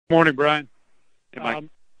Morning, Brian. Hey, Mike.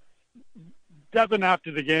 Devin,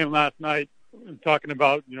 after the game last night, talking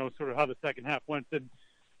about, sort of how the second half went, said,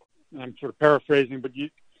 I'm sort of paraphrasing, but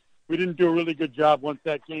we didn't do a really good job once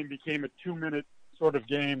that game became a 2-minute sort of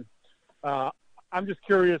game. I'm just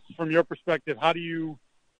curious, from your perspective, how do you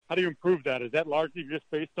improve that? Is that largely just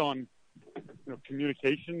based on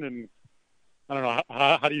communication? And I don't know,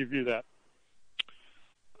 how do you view that?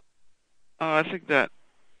 I think that,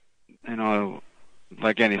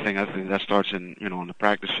 like anything, I think that starts in the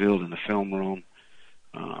practice field, in the film room.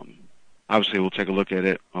 Obviously, we'll take a look at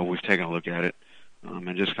it, or we've taken a look at it,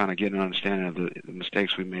 and just kind of get an understanding of the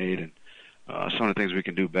mistakes we made and some of the things we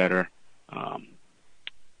can do better.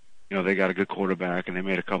 They got a good quarterback, and they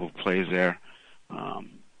made a couple of plays there.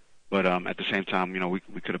 But at the same time,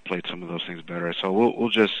 we could have played some of those things better. So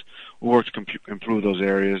we'll work to improve those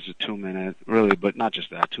areas. The 2-minute, really, but not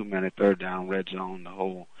just that. 2-minute, third down, red zone, the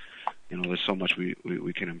whole. There's so much we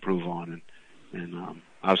can improve on, and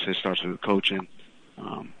obviously it starts with coaching.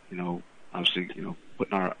 Obviously,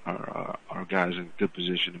 putting our guys in good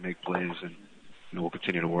position to make plays, and we'll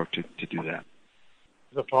continue to work to do that.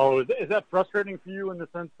 As a follow, is that frustrating for you in the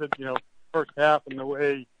sense that first half and the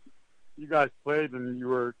way you guys played, and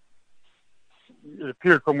it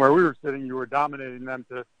appeared from where we were sitting, you were dominating them.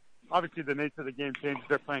 To obviously the nature of the game changes;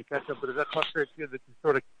 they're playing catch up. But is that frustrating you that you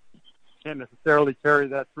sort of can't necessarily carry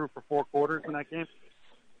that through for 4 quarters in that game?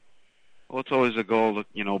 Well, it's always a goal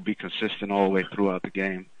to be consistent all the way throughout the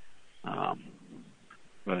game. But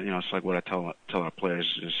it's like what I tell our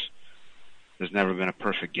players is there's never been a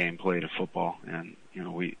perfect game played in football, and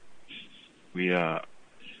obviously that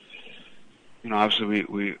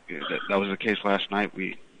was the case last night.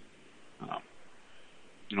 We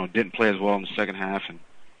didn't play as well in the second half, and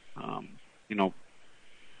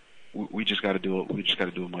we just got to do a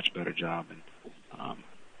much better job. And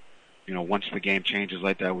once the game changes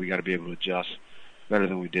like that, we got to be able to adjust better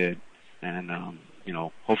than we did. And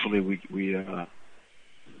hopefully we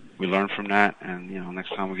learn from that, and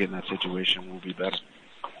next time we get in that situation, we'll be better.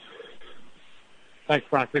 Thanks,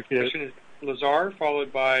 Brian. Appreciate it. Lazar,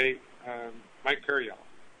 followed by Mike Petriello.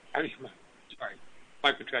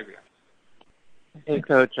 Mike Petriello. Hey,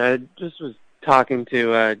 Coach. I just was talking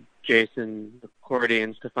to Jason McCourty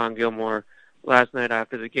and Stephon Gilmore last night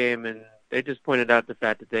after the game, and they just pointed out the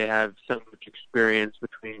fact that they have so much experience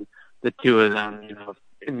between the two of them,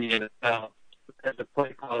 in the NFL. As a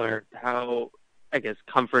play caller, how, I guess,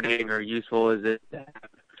 comforting or useful is it to have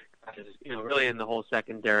guys, really in the whole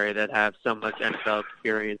secondary that have so much NFL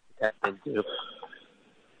experience to tap into?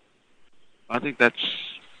 I think that's,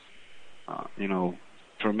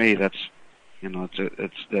 for me, that's, I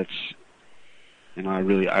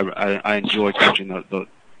enjoy coaching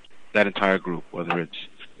that entire group, whether it's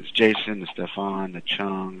Jason, the Stephon, the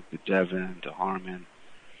Chung, the Devin, the Harmon,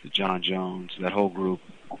 the John Jones, that whole group,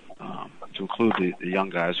 to include the young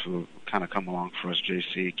guys who kind of come along for us,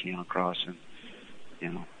 JC, Keon Cross,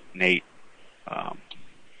 and, Nate.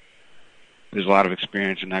 There's a lot of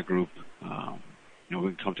experience in that group. We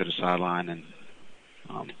can come to the sideline and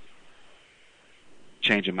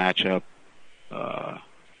change a matchup,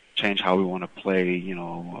 change how we want to play,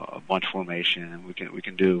 a bunch formation, and we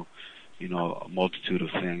can do, a multitude of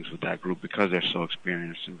things with that group because they're so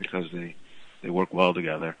experienced and because they work well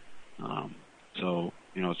together. So,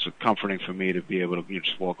 it's comforting for me to be able to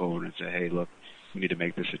just walk over and say, hey, look, we need to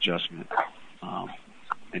make this adjustment,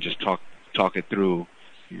 and just talk it through,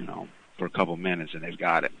 for a couple minutes, and they've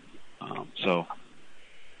got it. So,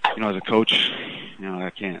 as a coach,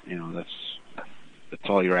 I can't, that's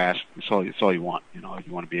all you're asked. It's all you want. You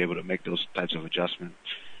want to be able to make those types of adjustments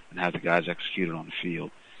and have the guys execute it on the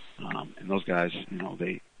field. And those guys,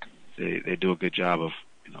 they do a good job of,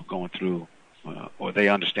 going through, or they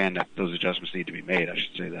understand that those adjustments need to be made, I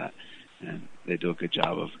should say that, and they do a good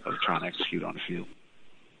job of trying to execute on the field.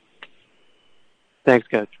 Thanks,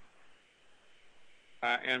 Coach.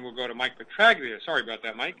 And we'll go to Mike Petriello. Sorry about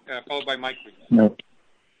that, Mike. Followed by Mike. No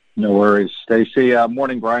worries. Stacy,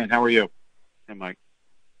 morning, Brian. How are you? Hey, Mike.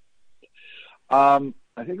 I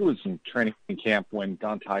think it was in training camp when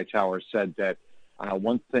Don Hightower said that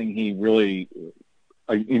one thing he really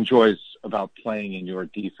enjoys about playing in your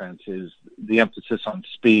defense is the emphasis on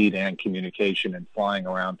speed and communication and flying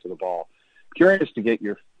around to the ball. Curious to get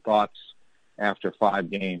your thoughts after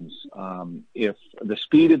 5 games. If the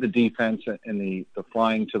speed of the defense and the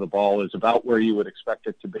flying to the ball is about where you would expect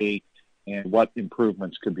it to be, and what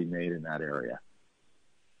improvements could be made in that area.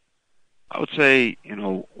 I would say,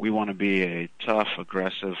 we want to be a tough,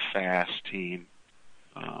 aggressive, fast team.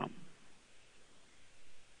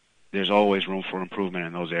 There's always room for improvement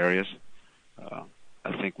in those areas.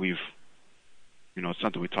 I think we've it's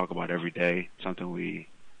something we talk about every day. Something we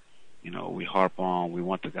harp on. We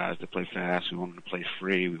want the guys to play fast. We want them to play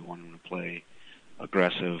free. We want them to play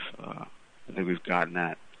aggressive. I think we've gotten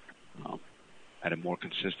that at a more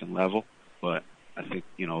consistent level. But I think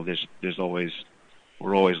there's always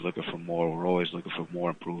we're always looking for more. We're always looking for more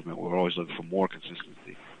improvement. We're always looking for more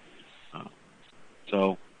consistency.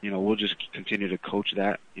 So we'll just continue to coach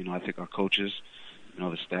that. I think our coaches,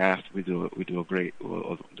 the staff,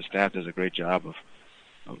 the staff does a great job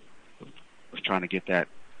of trying to get that,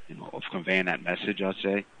 of conveying that message, I'd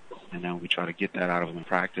say, and then we try to get that out of them in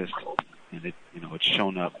practice, and it's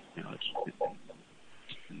shown up, it's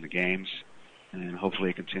in the games, and hopefully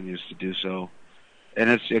it continues to do so. And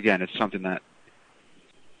it's something that,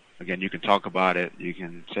 again, you can talk about it, you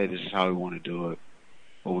can say this is how we want to do it,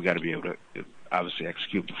 but we got to be able to obviously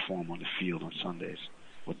execute the form on the field on Sundays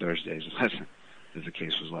or Thursdays, as the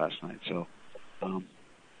case was last night. So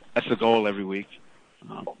that's the goal every week.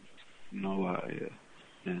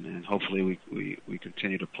 And hopefully we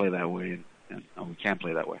continue to play that way, and we can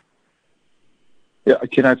play that way. Yeah,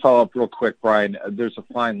 can I follow up real quick, Brian? There's a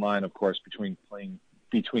fine line, of course, between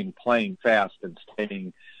playing fast and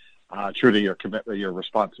staying true to your commitment, your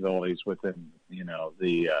responsibilities within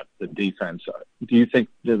the defense. Do you think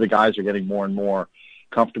that the guys are getting more and more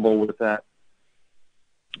comfortable with that?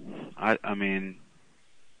 I mean,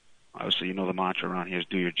 obviously, the mantra around here is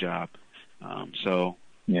do your job. So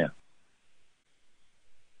yeah,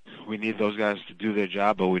 we need those guys to do their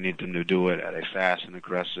job, but we need them to do it at a fast and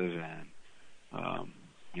aggressive and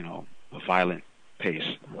a violent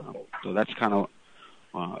pace. So that's kind of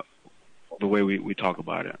the way we talk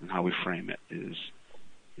about it and how we frame it is,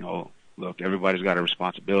 look, everybody's got a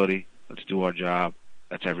responsibility. Let's do our job.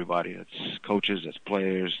 That's everybody. That's coaches. That's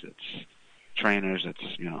players. That's trainers.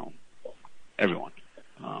 That's everyone.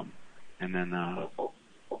 And then,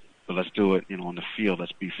 but let's do it. On the field.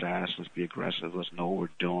 Let's be fast. Let's be aggressive. Let's know what we're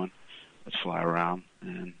doing. Let's fly around.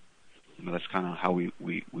 And that's kind of how we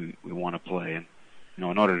want to play. And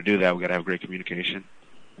in order to do that, we got to have great communication.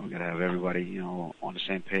 We got to have everybody on the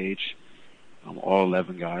same page. All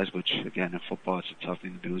 11 guys, which again in football it's a tough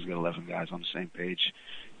thing to do. Is get 11 guys on the same page.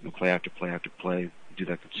 Play after play after play. Do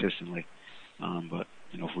that consistently. But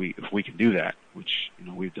if we can do that, which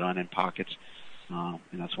we've done in pockets, and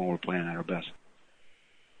that's when we're playing at our best.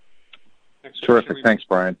 Next Terrific. question, Thanks,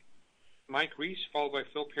 Brian. Mike Reese, followed by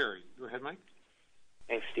Phil Perry. Go ahead, Mike.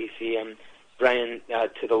 Thanks, Stacey. Brian,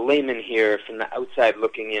 to the layman here, from the outside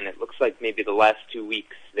looking in, it looks like maybe the last 2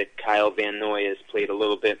 weeks that Kyle Van Noy has played a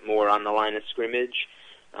little bit more on the line of scrimmage.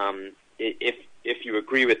 If you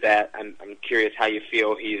agree with that, I'm curious how you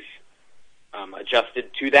feel he's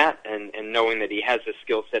adjusted to that, and knowing that he has the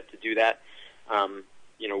skill set to do that,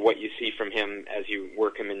 what you see from him as you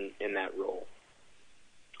work him in that role.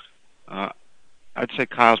 I'd say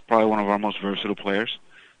Kyle's probably one of our most versatile players.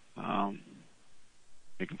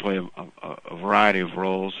 He can play a variety of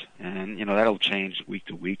roles, and that'll change week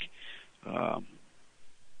to week. But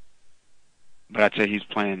I'd say he's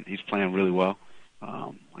playing really well.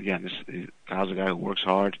 Again, Kyle's a guy who works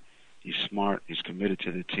hard. He's smart. He's committed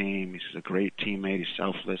to the team. He's a great teammate. He's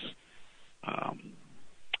selfless.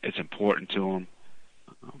 It's important to him.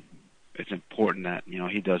 It's important that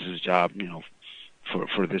he does his job.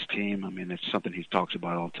 For this team. I mean, it's something he talks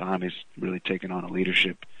about all the time. He's really taken on a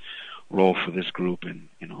leadership role for this group, and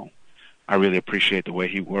I really appreciate the way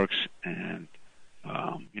he works and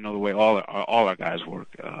the way all our guys work.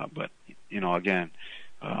 But again,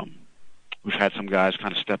 we've had some guys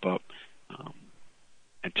kind of step up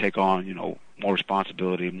and take on more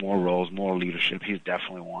responsibility, more roles, more leadership. He's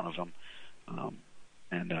definitely one of them,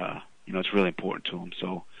 and it's really important to him.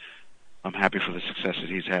 So I'm happy for the successes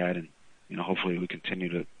he's had, and hopefully we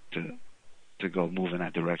continue to go move in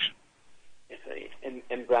that direction.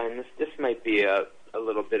 And Brian, this might be a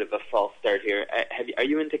little bit of a false start here. Are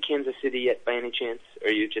you into Kansas City yet by any chance, or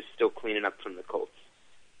are you just still cleaning up from the Colts?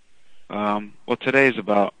 Well, today is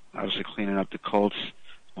about obviously cleaning up the Colts,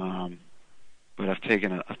 but I've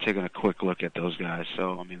taken a quick look at those guys.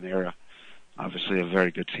 So I mean, they're obviously a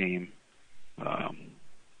very good team,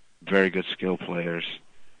 very good skill players.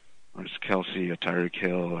 Whether it's Kelsey or Tyreek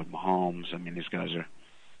Hill or Mahomes, I mean, these guys are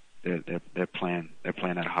they're playing at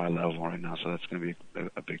a high level right now, so that's going to be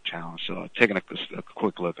a big challenge. So taking a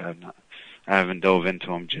quick look, I haven't dove into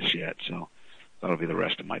them just yet, so that'll be the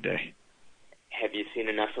rest of my day. Have you seen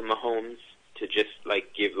enough of Mahomes to just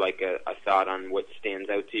give a thought on what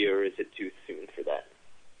stands out to you, or is it too soon for that?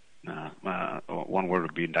 One word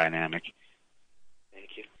would be dynamic.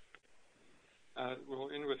 Thank you.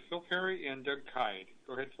 We'll end with Phil Perry and Doug Kyed.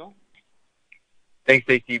 Go ahead, Phil. Thanks,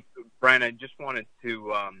 Stacey. Brian, I just wanted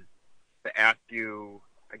to to ask you,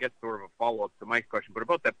 I guess sort of a follow-up to Mike's question, but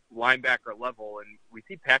about that linebacker level, and we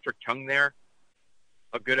see Patrick Chung there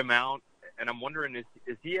a good amount, and I'm wondering,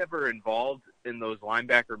 is he ever involved in those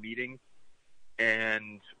linebacker meetings,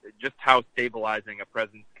 and just how stabilizing a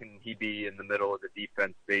presence can he be in the middle of the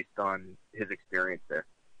defense based on his experience there?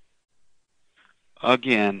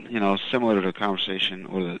 Again, similar to the conversation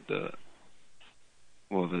or the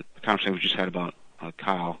conversation we just had about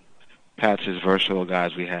Kyle. Pat's his versatile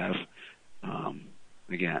guys we have.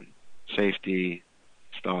 Again, safety,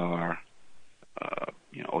 star.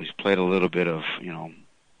 He's played a little bit of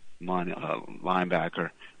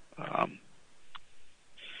linebacker.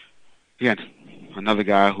 Again, another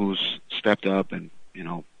guy who's stepped up and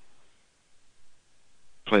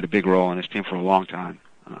played a big role in his team for a long time.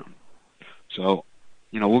 So,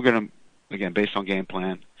 we're going to, again, based on game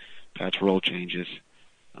plan, Pat's role changes.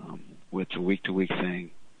 It's a week-to-week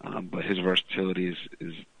thing, but his versatility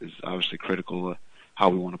is obviously critical to how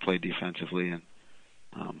we want to play defensively. And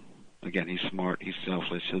again, he's smart, he's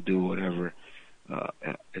selfless. He'll do whatever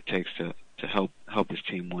it takes to help his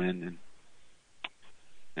team win.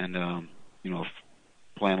 And if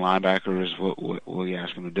playing linebacker is what we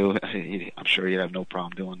ask him to do, I'm sure he'd have no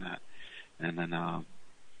problem doing that. And then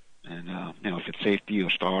if it's safety or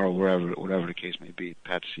star or whatever the case may be,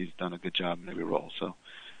 he's done a good job in every role. So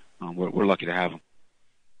we're lucky to have him.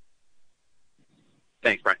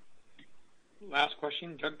 Thanks, Brian. Last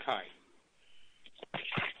question, Doug Kai.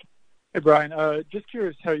 Hey, Brian. Just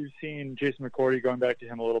curious how you've seen Jason McCourty, going back to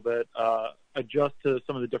him a little bit, adjust to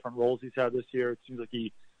some of the different roles he's had this year. It seems like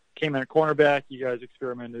he came in at cornerback. You guys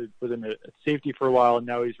experimented with him at safety for a while, and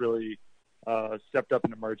now he's really stepped up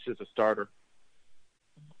and emerged as a starter.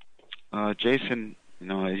 Jason,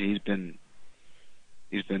 he's been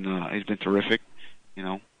terrific.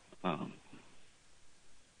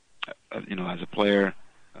 As a player,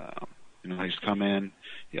 he's come in.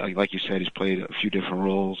 Like you said, he's played a few different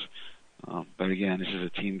roles. But again, this is a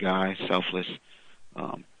team guy, selfless.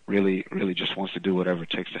 Really just wants to do whatever it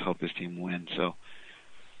takes to help his team win. So,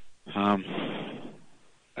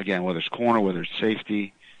 again, whether it's corner, whether it's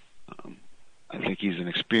safety, I think he's an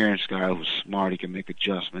experienced guy who's smart. He can make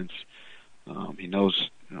adjustments. He knows,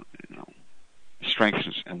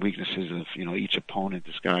 strengths and weaknesses of, each opponent.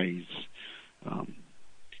 This guy,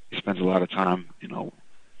 he spends a lot of time,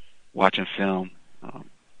 watching film,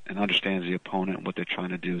 and understands the opponent and what they're trying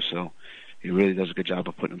to do. So he really does a good job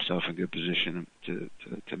of putting himself in good position to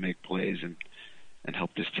make plays and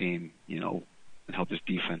help this team, and help this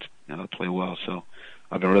defense play well. So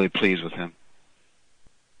I've been really pleased with him.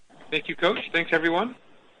 Thank you, Coach. Thanks, everyone.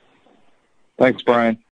 Thanks, Brian.